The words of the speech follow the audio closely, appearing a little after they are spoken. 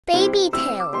baby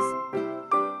tails.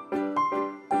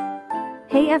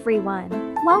 Hey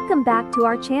everyone, welcome back to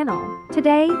our channel.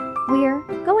 Today, we're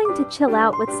going to chill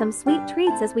out with some sweet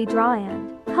treats as we draw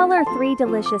and color 3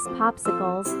 delicious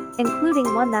popsicles,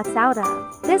 including one that's out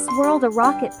of this world, a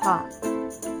rocket pop.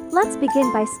 Let's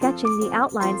begin by sketching the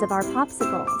outlines of our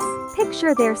popsicles.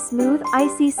 Picture their smooth,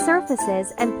 icy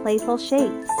surfaces and playful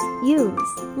shapes. Use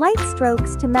light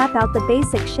strokes to map out the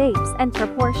basic shapes and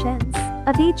proportions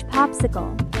of each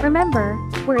popsicle. Remember,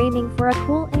 we're aiming for a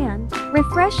cool and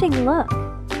refreshing look.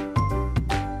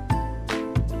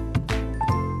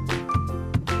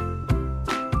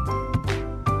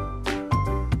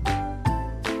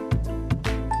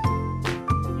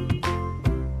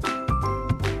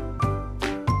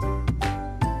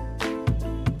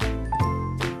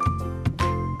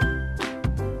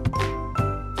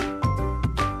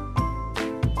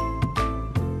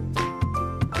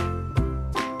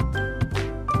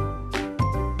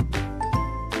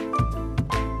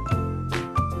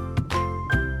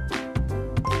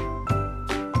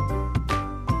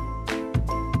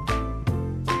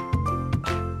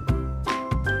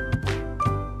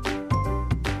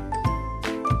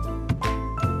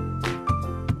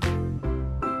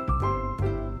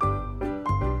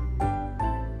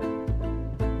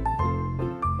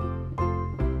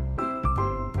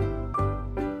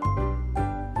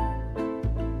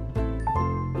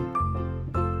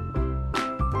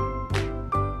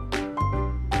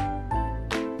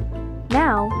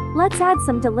 Now, let's add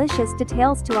some delicious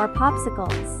details to our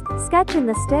popsicles. Sketch in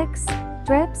the sticks,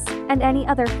 drips, and any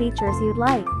other features you'd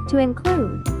like to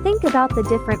include. Think about the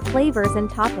different flavors and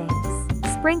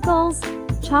toppings. Sprinkles,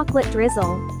 chocolate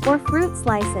drizzle, or fruit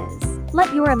slices.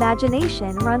 Let your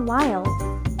imagination run wild.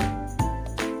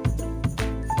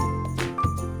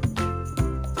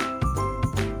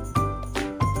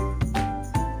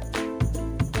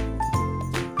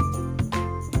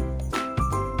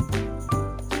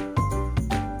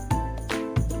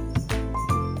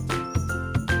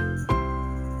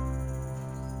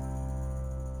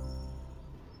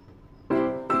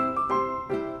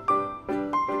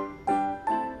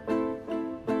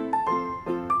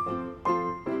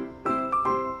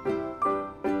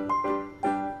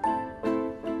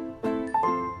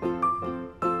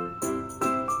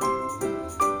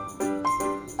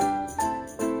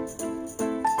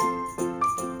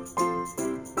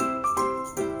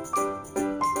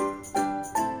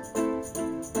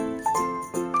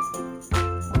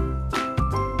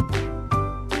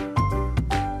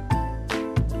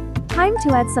 Time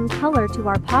to add some color to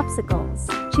our popsicles.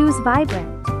 Choose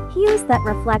vibrant hues that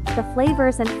reflect the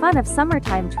flavors and fun of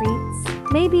summertime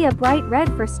treats. Maybe a bright red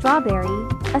for strawberry,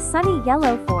 a sunny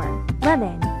yellow for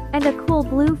lemon, and a cool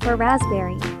blue for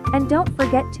raspberry. And don't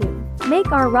forget to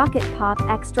make our rocket pop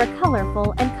extra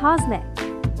colorful and cosmic.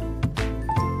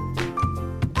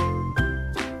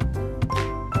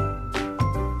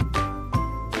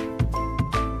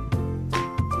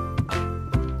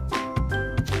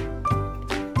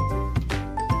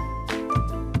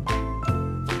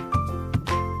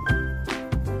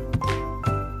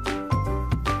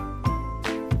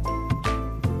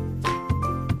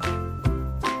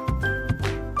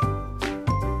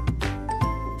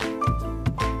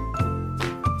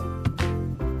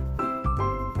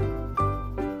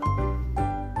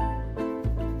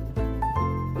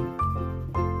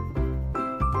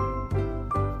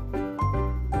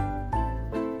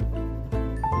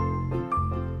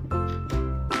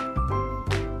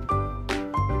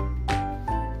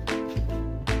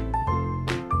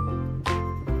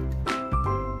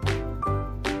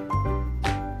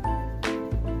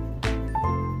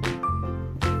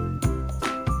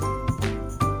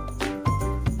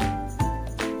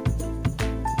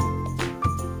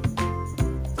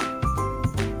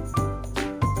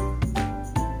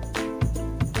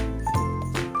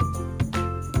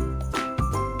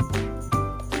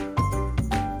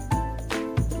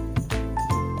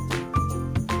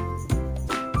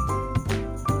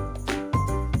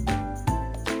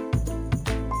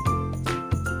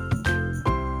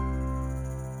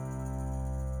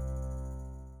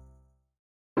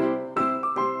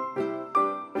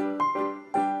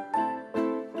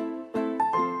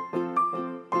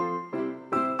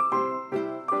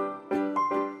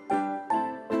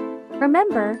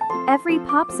 Remember, every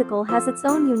popsicle has its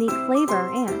own unique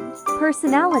flavor and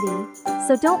personality,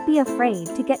 so don't be afraid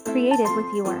to get creative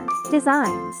with your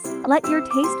designs. Let your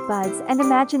taste buds and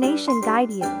imagination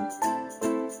guide you.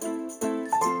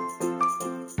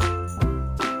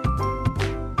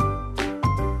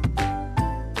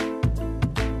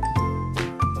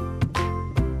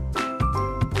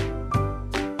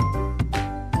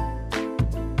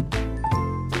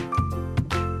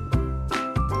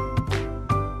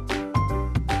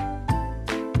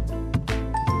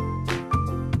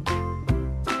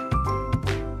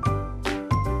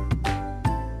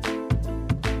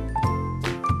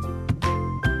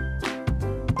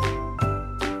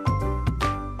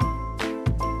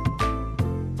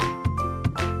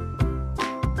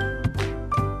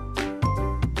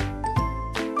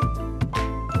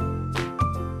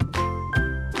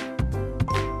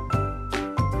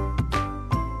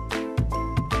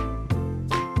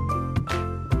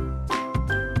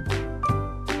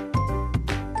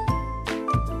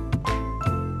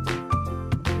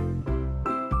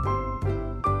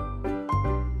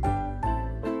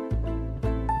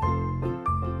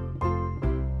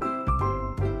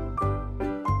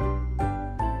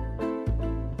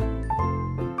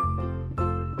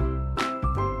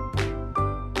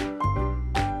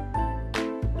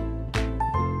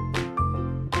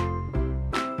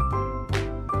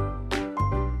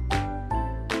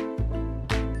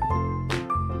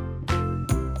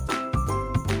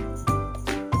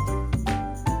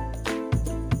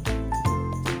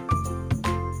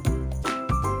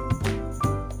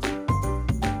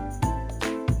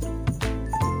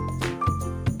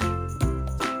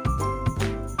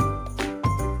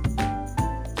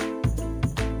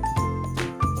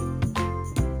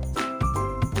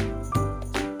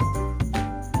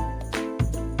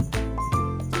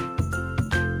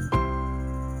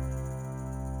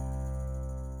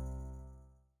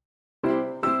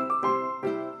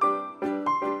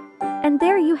 And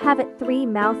there you have it, 3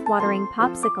 mouth-watering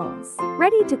popsicles,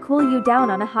 ready to cool you down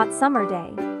on a hot summer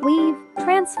day. We've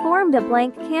transformed a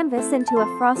blank canvas into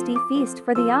a frosty feast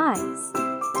for the eyes.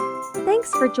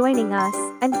 Thanks for joining us,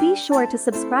 and be sure to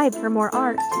subscribe for more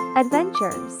art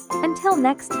adventures. Until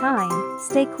next time,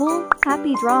 stay cool,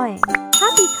 happy drawing,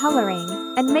 happy coloring,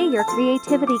 and may your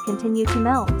creativity continue to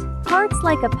melt hearts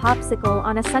like a popsicle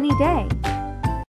on a sunny day.